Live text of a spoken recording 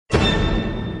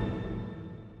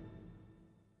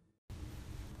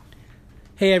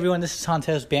Hey everyone, this is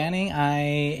Santos Banning. I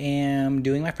am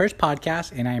doing my first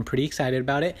podcast and I am pretty excited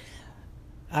about it.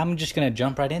 I'm just going to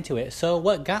jump right into it. So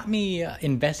what got me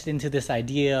invested into this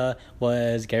idea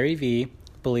was Gary Vee,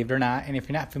 believe it or not. And if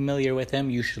you're not familiar with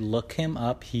him, you should look him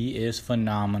up. He is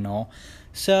phenomenal.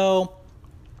 So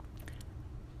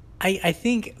I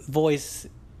think voice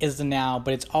is the now,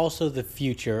 but it's also the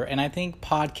future. And I think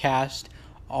podcasts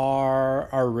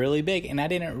are really big, and I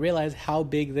didn't realize how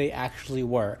big they actually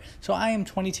were. So I am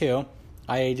 22.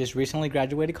 I just recently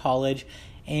graduated college,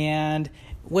 and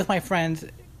with my friends,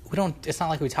 it's not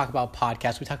like we talk about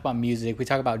podcasts. We talk about music, we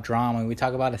talk about drama, we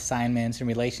talk about assignments and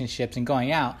relationships and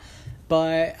going out.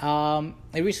 But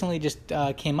it recently just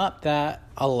came up that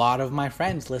a lot of my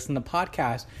friends listen to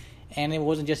podcasts. And it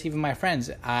wasn't just even my friends.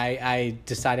 I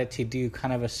decided to do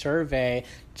kind of a survey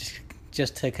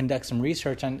just to conduct some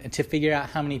research to figure out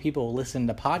how many people listen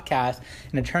to podcasts.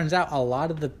 And it turns out a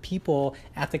lot of the people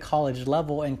at the college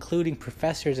level, including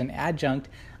professors and adjunct,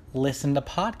 listen to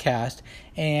podcasts.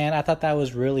 And I thought that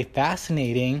was really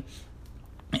fascinating.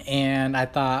 And I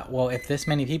thought, well, if this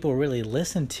many people really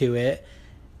listen to it,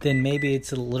 then maybe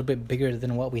it's a little bit bigger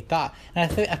than what we thought.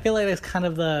 And I feel like it's kind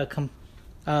of the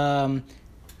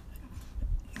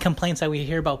complaints that we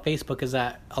hear about Facebook is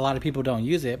that a lot of people don't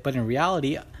use it. But in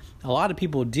reality, a lot of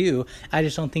people do. I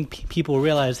just don't think people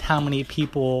realize how many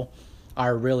people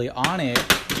are really on it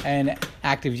and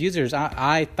active users.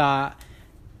 I thought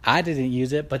I didn't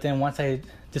use it, but then once I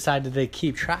decided to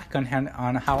keep track on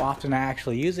how often I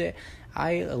actually use it,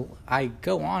 I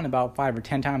go on about 5 or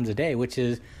 10 times a day, which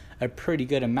is a pretty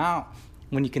good amount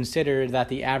when you consider that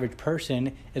the average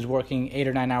person is working 8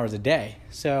 or 9 hours a day.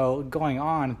 So going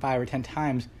on 5 or 10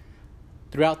 times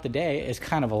throughout the day is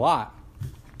kind of a lot.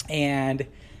 And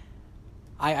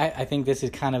I think this is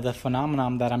kind of the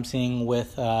phenomenon that I'm seeing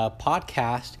with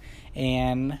podcast,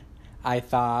 and I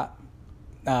thought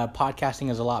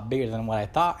podcasting is a lot bigger than what I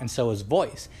thought, and so is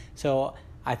voice. So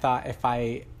I thought if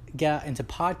I get into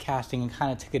podcasting and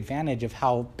kind of took advantage of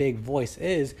how big voice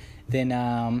is, then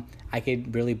I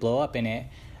could really blow up in it.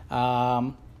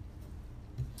 And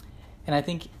I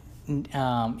think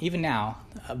even now,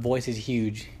 voice is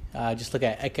huge. Just look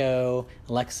at Echo,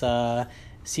 Alexa,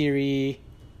 Siri.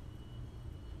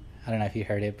 I don't know if you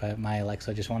heard it, but my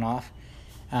Alexa just went off.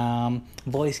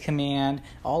 Voice command,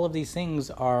 all of these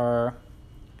things are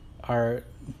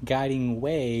guiding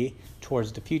way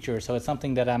towards the future. So it's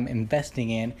something that I'm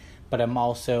investing in, but I'm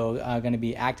also going to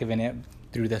be active in it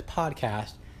through this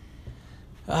podcast.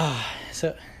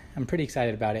 So I'm pretty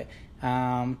excited about it.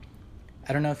 I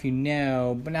don't know if you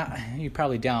know, but you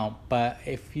probably don't. But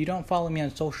if you don't follow me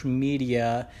on social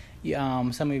media,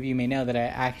 some of you may know that I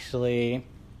actually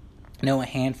know a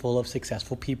handful of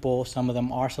successful people. Some of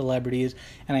them are celebrities,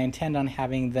 and I intend on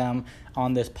having them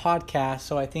on this podcast.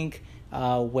 So I think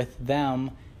with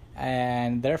them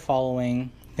and their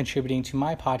following contributing to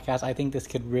my podcast, I think this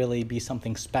could really be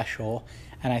something special.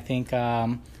 And I think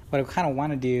what I kind of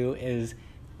want to do is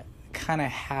kind of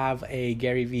have a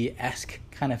Gary Vee-esque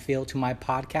kind of feel to my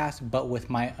podcast, but with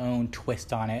my own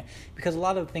twist on it. Because a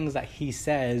lot of the things that he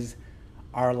says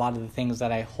are a lot of the things that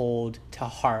I hold to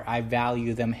heart. I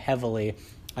value them heavily.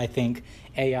 I think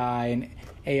AI and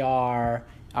AR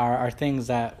are things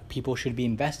that people should be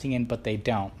investing in, but they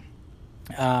don't.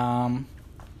 I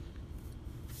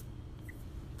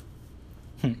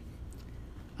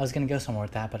was going to go somewhere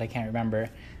with that, but I can't remember.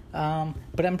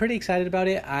 But I'm pretty excited about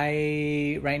it.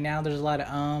 Right now there's a lot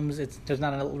of there's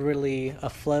not really a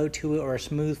flow to it or a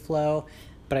smooth flow,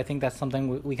 but I think that's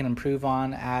something we can improve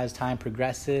on as time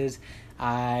progresses.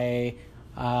 I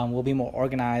will be more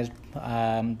organized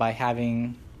by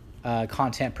having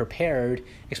content prepared,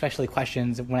 especially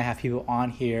questions when I have people on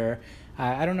here.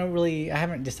 I don't know really, I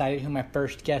haven't decided who my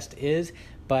first guest is,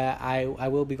 but I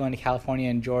will be going to California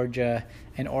and Georgia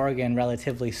and Oregon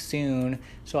relatively soon.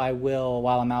 So I will,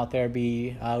 while I'm out there,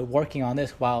 be working on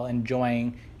this while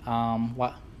enjoying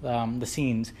the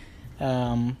scenes.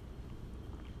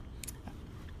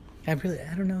 I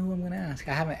don't know who I'm going to ask.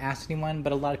 I haven't asked anyone,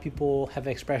 but a lot of people have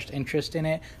expressed interest in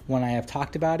it when I have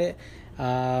talked about it,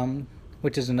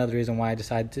 which is another reason why I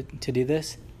decided to do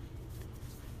this.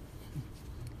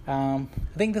 I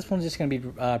think this one's just going to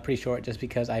be pretty short just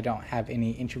because I don't have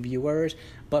any interviewers,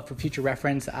 but for future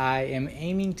reference, I am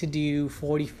aiming to do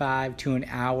 45 to an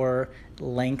hour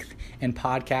length in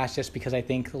podcasts just because I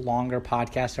think longer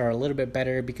podcasts are a little bit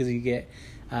better because you get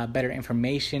better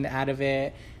information out of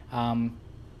it.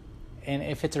 And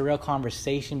if it's a real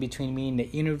conversation between me and the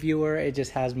interviewer, it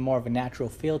just has more of a natural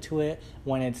feel to it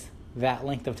when it's that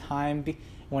length of time,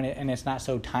 and it's not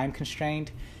so time constrained.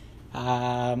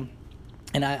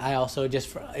 And I also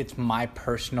it's my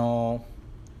personal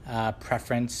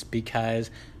preference,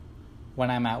 because when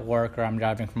I'm at work or I'm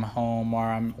driving from home or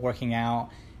I'm working out,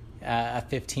 a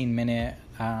 15-minute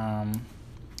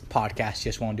podcast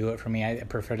just won't do it for me. I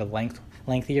prefer the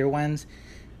lengthier ones.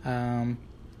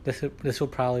 This will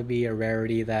probably be a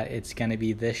rarity that it's going to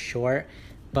be this short,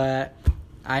 but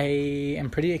I am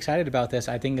pretty excited about this.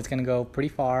 I think it's going to go pretty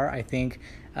far. I think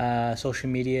social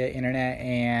media, internet,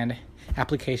 and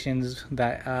applications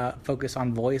that focus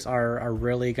on voice are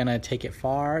really going to take it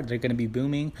far. They're going to be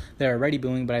booming. They're already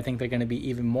booming, but I think they're going to be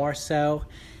even more so.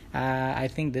 I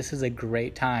think this is a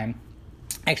great time.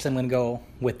 Actually, I'm going to go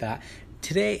with that.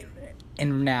 Today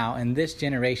and now, and this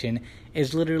generation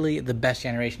is literally the best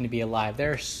generation to be alive.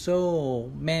 There are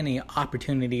so many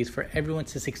opportunities for everyone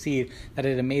to succeed that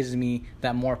it amazes me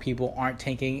that more people aren't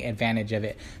taking advantage of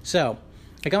it. So,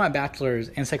 I got my bachelor's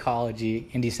in psychology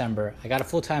in December. I got a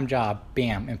full-time job,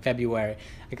 bam, in February.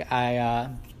 I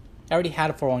already had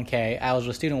a 401k. I was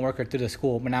a student worker through the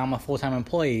school, but now I'm a full-time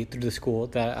employee through the school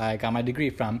that I got my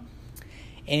degree from.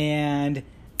 And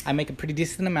I make a pretty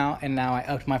decent amount, and now I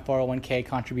upped my 401k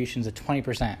contributions to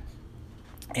 20%.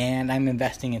 And I'm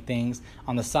investing in things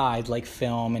on the side like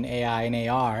film and AI and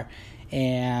AR.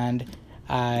 And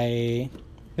the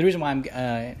reason why I'm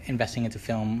investing into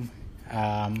film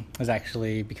is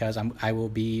actually because I will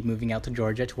be moving out to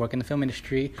Georgia to work in the film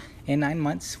industry in 9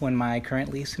 months when my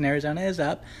current lease in Arizona is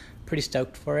up. Pretty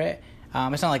stoked for it.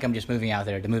 It's not like I'm just moving out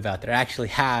there to move out there. I actually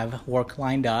have work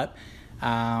lined up.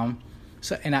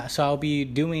 So I'll be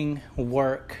doing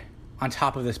work on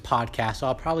top of this podcast. So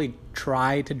I'll probably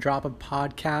try to drop a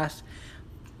podcast,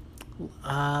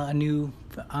 a new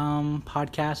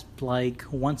podcast, like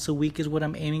once a week is what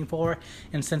I'm aiming for.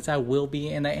 And since I will be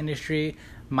in that industry,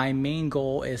 my main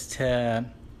goal is to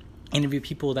interview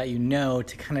people that you know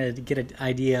to kind of get an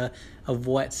idea of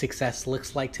what success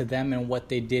looks like to them and what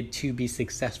they did to be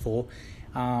successful.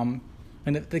 And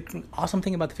the awesome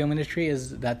thing about the film industry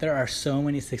is that there are so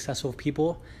many successful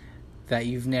people that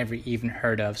you've never even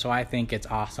heard of. So I think it's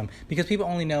awesome because people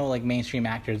only know like mainstream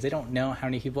actors. They don't know how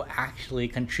many people actually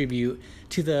contribute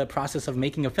to the process of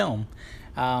making a film,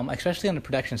 especially on the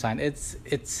production side.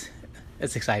 It's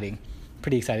exciting.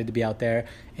 Pretty excited to be out there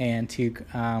and to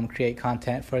create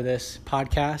content for this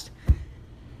podcast.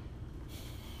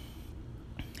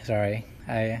 Sorry,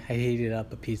 I heated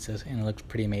up a pizza and it looks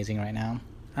pretty amazing right now.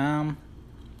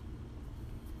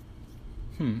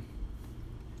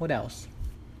 What else?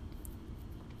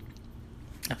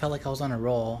 I felt like I was on a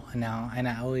roll and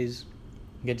I always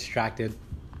get distracted.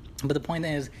 But the point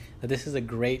is that this is a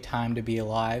great time to be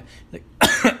alive.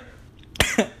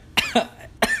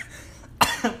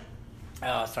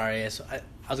 Oh, sorry. I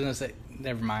was going to say,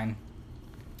 never mind.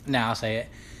 Now I'll say it.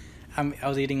 I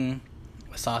was eating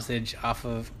a sausage off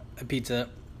of a pizza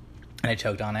and I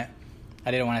choked on it.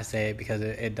 I didn't want to say it because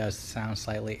it does sound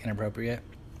slightly inappropriate.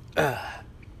 I'm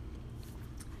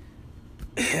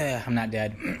not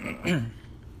dead.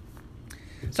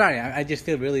 Sorry, I just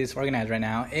feel really disorganized right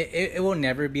now. It will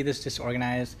never be this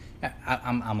disorganized.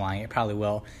 I'm lying. It probably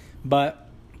will. But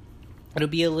it'll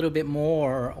be a little bit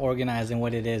more organized than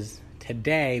what it is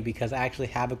today because I actually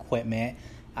have equipment.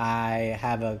 I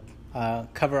have a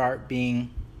cover art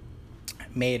being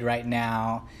made right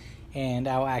now, and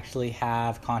I'll actually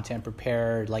have content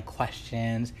prepared, like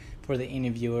questions for the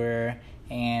interviewer,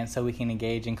 and so we can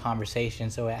engage in conversation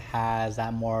so it has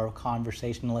that more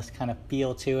conversationalist kind of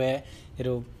feel to it.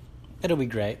 It'll be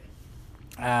great.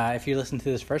 If you listen to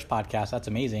this first podcast, that's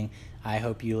amazing. I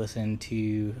hope you listen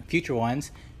to future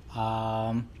ones.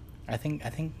 I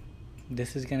think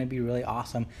this is going to be really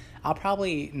awesome. I'll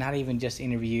probably not even just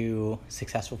interview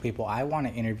successful people. I want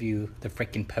to interview the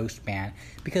freaking postman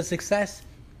because success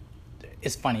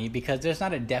is funny because there's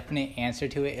not a definite answer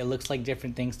to it. It looks like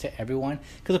different things to everyone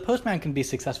because a postman can be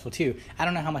successful too. I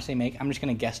don't know how much they make. I'm just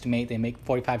going to guesstimate they make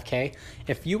 $45K.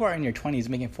 If you are in your 20s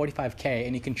making $45K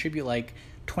and you contribute like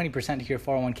 20% to your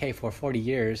 401k for 40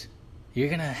 years, you're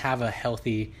going to have a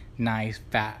healthy, nice,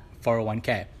 fat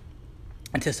 401k.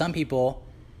 And to some people,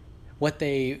 what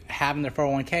they have in their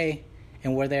 401k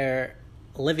and where they're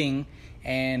living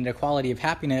and their quality of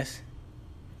happiness,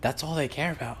 that's all they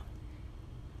care about.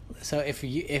 So if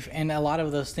and a lot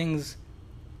of those things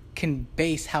can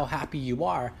base how happy you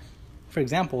are. For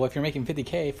example, if you're making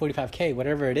 50K, 45K,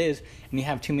 whatever it is, and you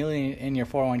have $2 million in your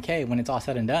 401k when it's all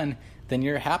said and done, then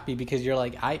you're happy because you're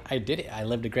like, I did it. I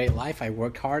lived a great life. I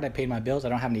worked hard. I paid my bills. I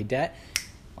don't have any debt.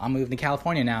 I'm moving to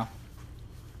California now.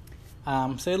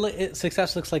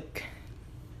 Success looks like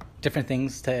different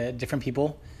things to different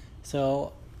people.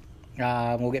 So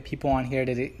we'll get people on here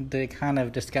to kind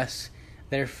of discuss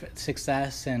their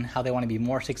success and how they want to be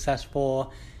more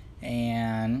successful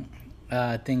and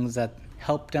things that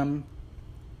help them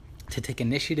to take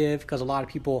initiative, because a lot of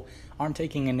people aren't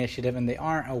taking initiative and they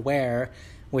aren't aware,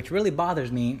 which really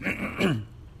bothers me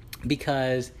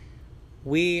because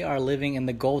we are living in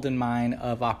the golden mine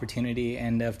of opportunity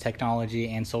and of technology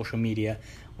and social media.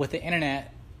 With the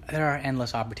internet, there are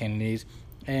endless opportunities,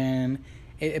 and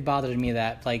it bothers me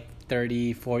that like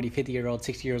 30, 40, 50-year-olds,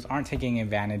 60-year-olds aren't taking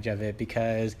advantage of it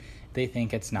because they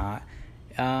think it's not.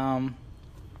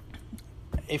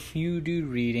 If you do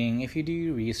reading, if you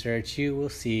do research, you will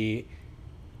see,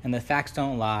 and the facts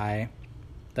don't lie,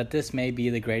 that this may be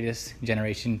the greatest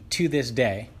generation to this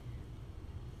day.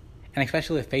 And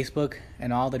especially with Facebook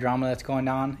and all the drama that's going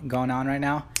on right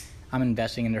now, I'm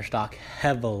investing in their stock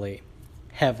heavily.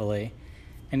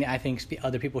 And I think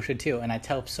other people should too. And I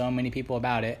tell so many people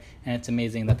about it, and it's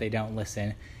amazing that they don't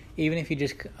listen. Even if you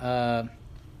just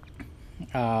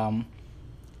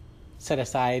set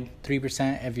aside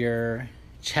 3% of your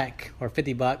check or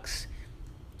 $50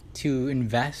 to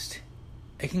invest,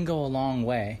 it can go a long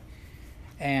way.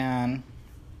 And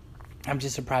I'm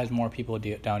just surprised more people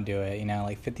don't do it.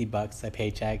 Like $50 a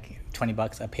paycheck,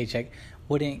 $20 a paycheck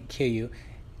wouldn't kill you,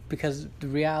 because the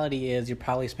reality is you're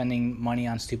probably spending money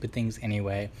on stupid things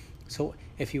anyway. So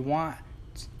if you want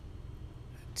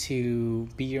to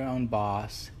be your own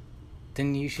boss,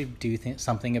 then you should do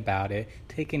something about it.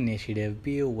 Take initiative,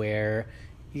 be aware.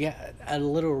 Yeah, a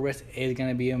little risk is going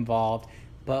to be involved,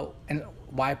 and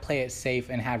why play it safe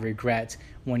and have regrets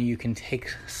when you can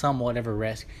take somewhat of a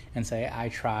risk and say, I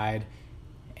tried,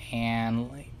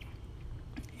 and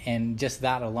just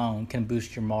that alone can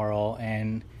boost your morale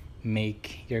and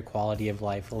make your quality of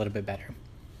life a little bit better.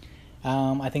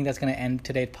 I think that's going to end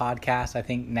today's podcast. I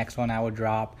think next one I will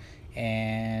drop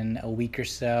in a week or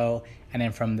so, and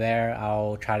then from there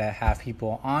I'll try to have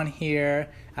people on here.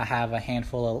 I have a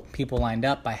handful of people lined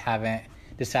up. I haven't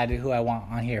decided who I want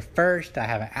on here first. I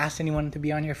haven't asked anyone to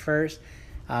be on here first.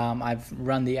 I've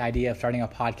run the idea of starting a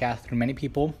podcast through many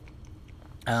people.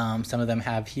 Some of them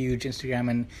have huge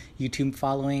Instagram and YouTube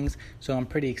followings, so I'm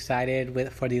pretty excited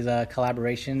for these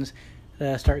collaborations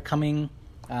to start coming.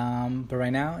 But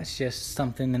right now it's just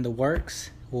something in the works.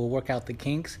 We'll work out the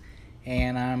kinks,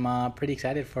 and I'm pretty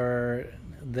excited for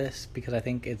this because I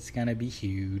think it's gonna be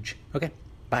huge. Okay,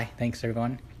 bye. Thanks,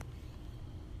 everyone.